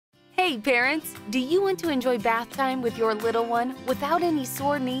Hey parents, do you want to enjoy bath time with your little one without any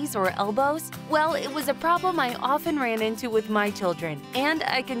sore knees or elbows? Well, it was a problem I often ran into with my children, and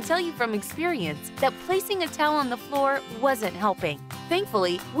I can tell you from experience that placing a towel on the floor wasn't helping.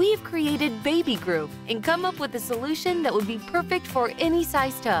 Thankfully, we've created Baby Groove and come up with a solution that would be perfect for any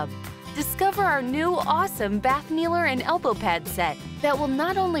size tub. Discover our new awesome bath kneeler and elbow pad set that will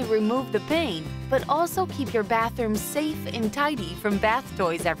not only remove the pain, but also keep your bathroom safe and tidy from bath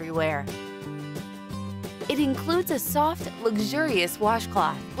toys everywhere. It includes a soft, luxurious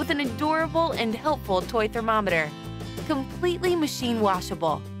washcloth with an adorable and helpful toy thermometer, completely machine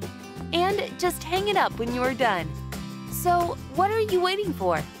washable. And just hang it up when you are done. So, what are you waiting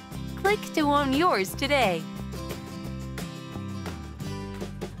for? Click to own yours today.